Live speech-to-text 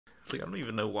Like, I don't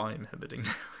even know why I'm inhibiting.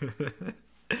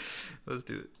 Let's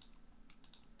do it.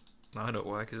 No, I know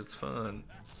why, because it's fun.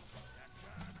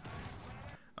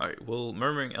 Alright, well,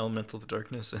 Murmuring Elemental the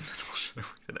Darkness, and then we'll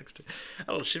Shudderwock the next turn.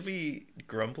 Oh, should we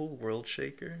Grumble World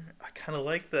Shaker? I kind of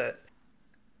like that.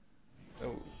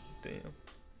 Oh, damn.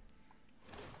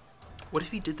 What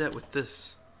if he did that with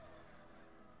this?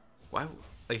 Why?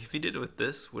 Like, if he did it with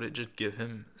this, would it just give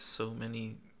him so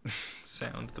many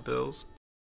sound the bells?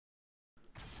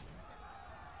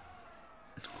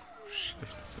 Oh, shit.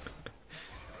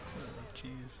 Oh,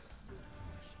 jeez.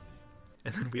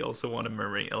 And then we also want a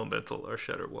Murmuring Elemental or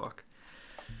Shudderwock.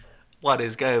 What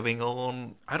is going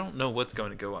on? I don't know what's going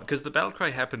to go on, because the battle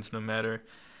cry happens no matter,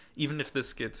 even if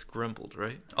this gets grumbled,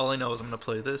 right? All I know is I'm going to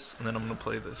play this, and then I'm going to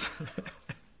play this.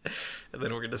 And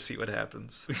then we're going to see what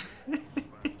happens.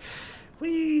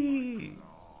 Whee!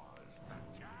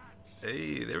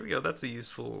 Hey, there we go. That's a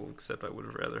useful, except I would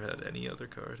have rather had any other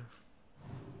card.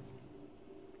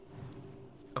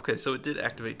 Okay, so it did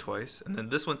activate twice, and then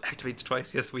this one activates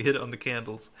twice. Yes, we hit it on the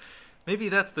candles. Maybe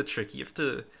that's the trick. You have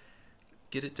to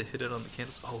get it to hit it on the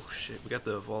candles. Oh shit, we got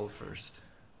the evolve first.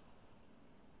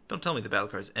 Don't tell me the battle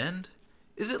cards end.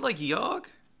 Is it like Yogg?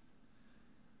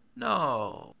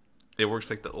 No. It works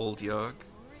like the old Yogg.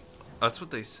 That's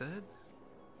what they said?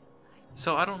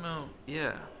 So I don't know.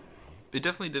 Yeah. It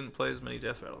definitely didn't play as many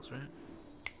death rattles, right?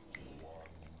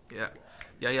 Yeah.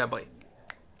 Yeah, boy.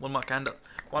 One more candle.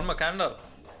 One more candle.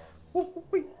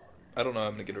 I don't know how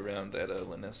I'm gonna get around that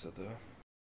Lanessa though.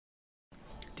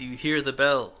 Do you hear the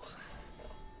bells?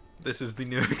 This is the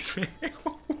new expansion.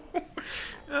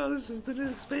 Oh, this is the new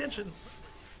expansion.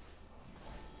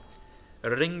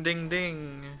 Ring ding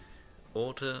ding.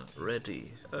 Order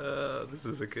ready. This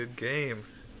is a good game.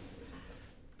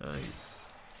 Nice.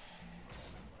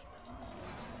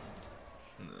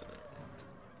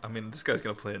 I mean, this guy's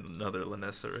gonna play another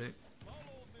Lanessa, right?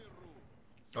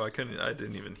 Oh, I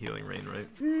didn't even Healing Rain, right?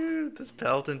 Dude, this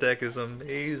Paladin deck is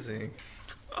amazing.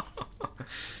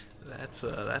 That's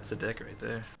a deck right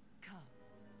there.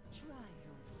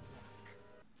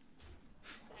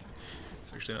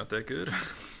 It's actually not that good.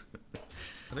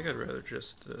 I think I'd rather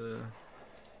just do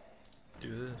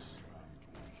this.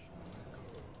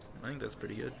 I think that's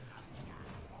pretty good.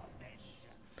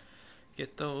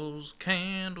 Get those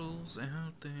candles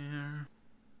out there.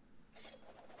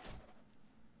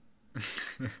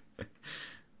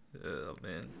 Oh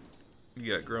man,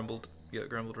 you got grumbled. You got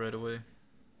grumbled right away.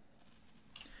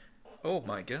 Oh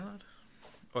my god.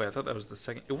 Oh yeah, I thought that was the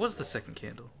second. It was the second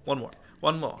candle. One more.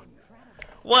 One more.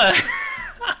 What?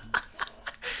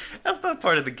 That's not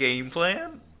part of the game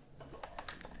plan.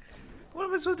 What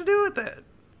am I supposed to do with that?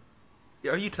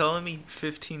 Are you telling me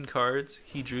 15 cards?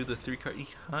 He drew the 3 card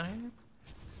behind?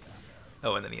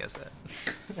 Oh, and then he has that.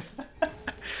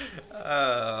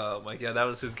 Oh my god, that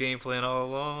was his game plan all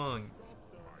along.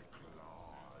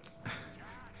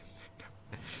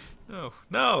 No,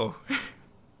 no.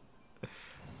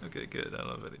 Okay, good. I don't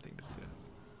have anything to do.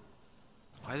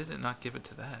 Why did it not give it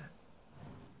to that?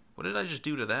 What did I just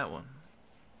do to that one?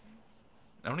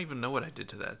 I don't even know what I did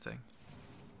to that thing.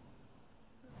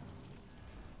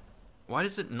 Why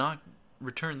does it not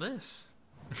return this?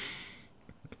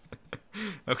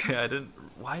 Okay, I didn't.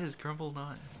 Why does Grumble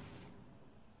not?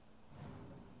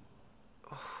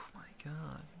 Oh my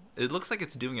god. It looks like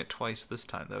it's doing it twice this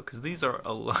time though, because these are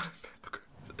a lot of battle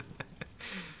cards.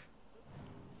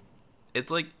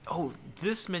 It's like, oh,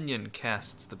 this minion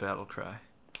casts the battle cry.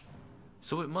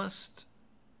 So it must.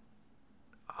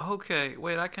 Okay,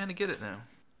 wait, I kind of get it now.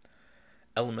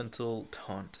 Elemental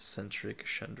taunt centric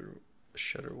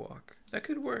Shudderwock. That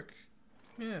could work.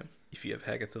 Yeah. If you have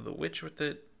Hagatha the Witch with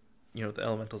it, you know, the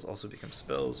elementals also become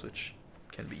spells, which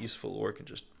can be useful or can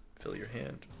just fill your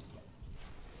hand.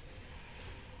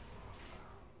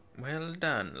 Well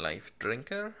done, life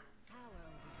drinker.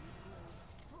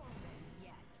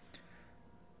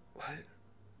 What?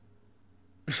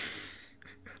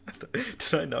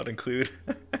 Did I not include?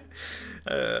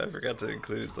 I forgot to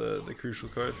include the crucial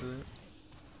card for that.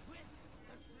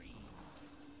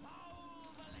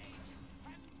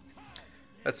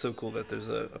 That's so cool that there's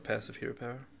a passive hero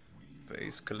power.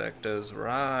 Face collectors,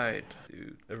 right?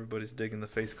 Dude, everybody's digging the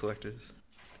face collectors.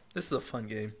 This is a fun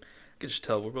game. I can just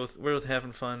tell we're both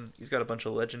having fun. He's got a bunch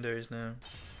of legendaries now.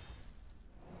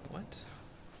 What?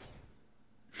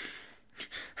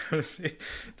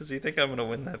 Does he think I'm gonna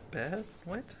win that bad?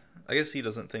 What? I guess he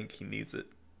doesn't think he needs it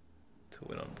to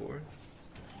win on board.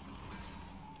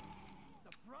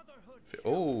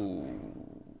 Oh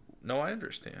no, I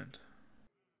understand.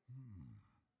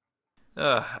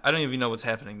 I don't even know what's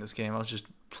happening in this game. I was just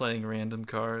playing random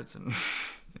cards and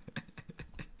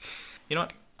you know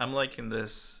what? I'm liking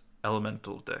this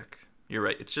elemental deck. You're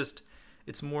right. It's just,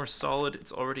 it's more solid.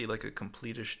 It's already like a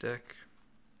complete-ish deck.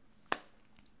 I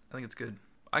think it's good.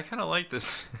 I kind of like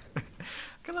this. I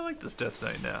kind of like this Death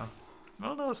Knight now. I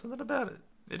don't know, something about it.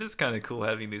 It is kind of cool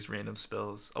having these random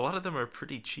spells. A lot of them are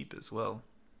pretty cheap as well.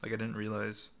 Like, I didn't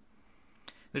realize.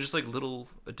 They're just like little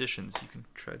additions you can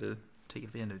try to take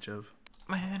advantage of.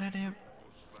 Man, I do.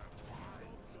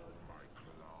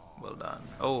 Well done.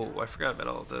 Oh, I forgot about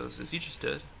all of those. Is he just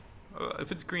dead?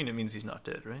 If it's green, it means he's not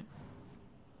dead, right?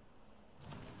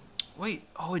 Wait,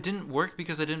 oh, it didn't work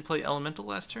because I didn't play Elemental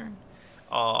last turn?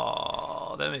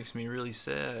 Oh, that makes me really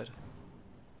sad.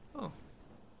 Oh,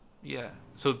 yeah.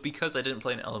 So because I didn't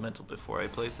play an Elemental before I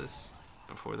played this,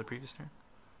 before the previous turn,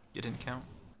 it didn't count?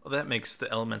 Well, that makes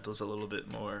the Elementals a little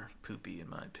bit more poopy, in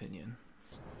my opinion.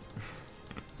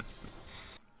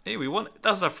 Hey, we won.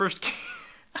 That was our first game.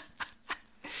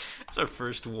 It's our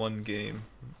first one game.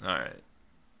 Alright.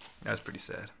 That's pretty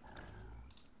sad.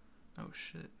 Oh,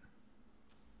 shit.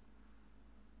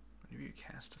 Whenever you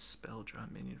cast a spell, draw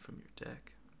a minion from your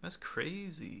deck. That's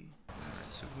crazy.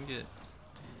 Alright, so we can get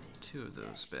 2 of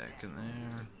those back in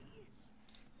there.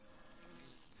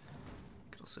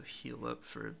 Could also heal up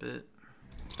for a bit.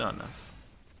 It's not enough.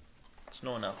 It's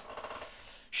not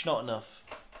enough. It's not enough.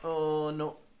 Oh,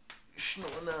 no. It's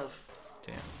not enough.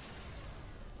 Damn.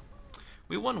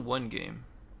 We won 1 game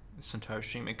this entire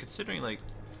stream, and considering, like,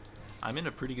 I'm in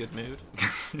a pretty good mood.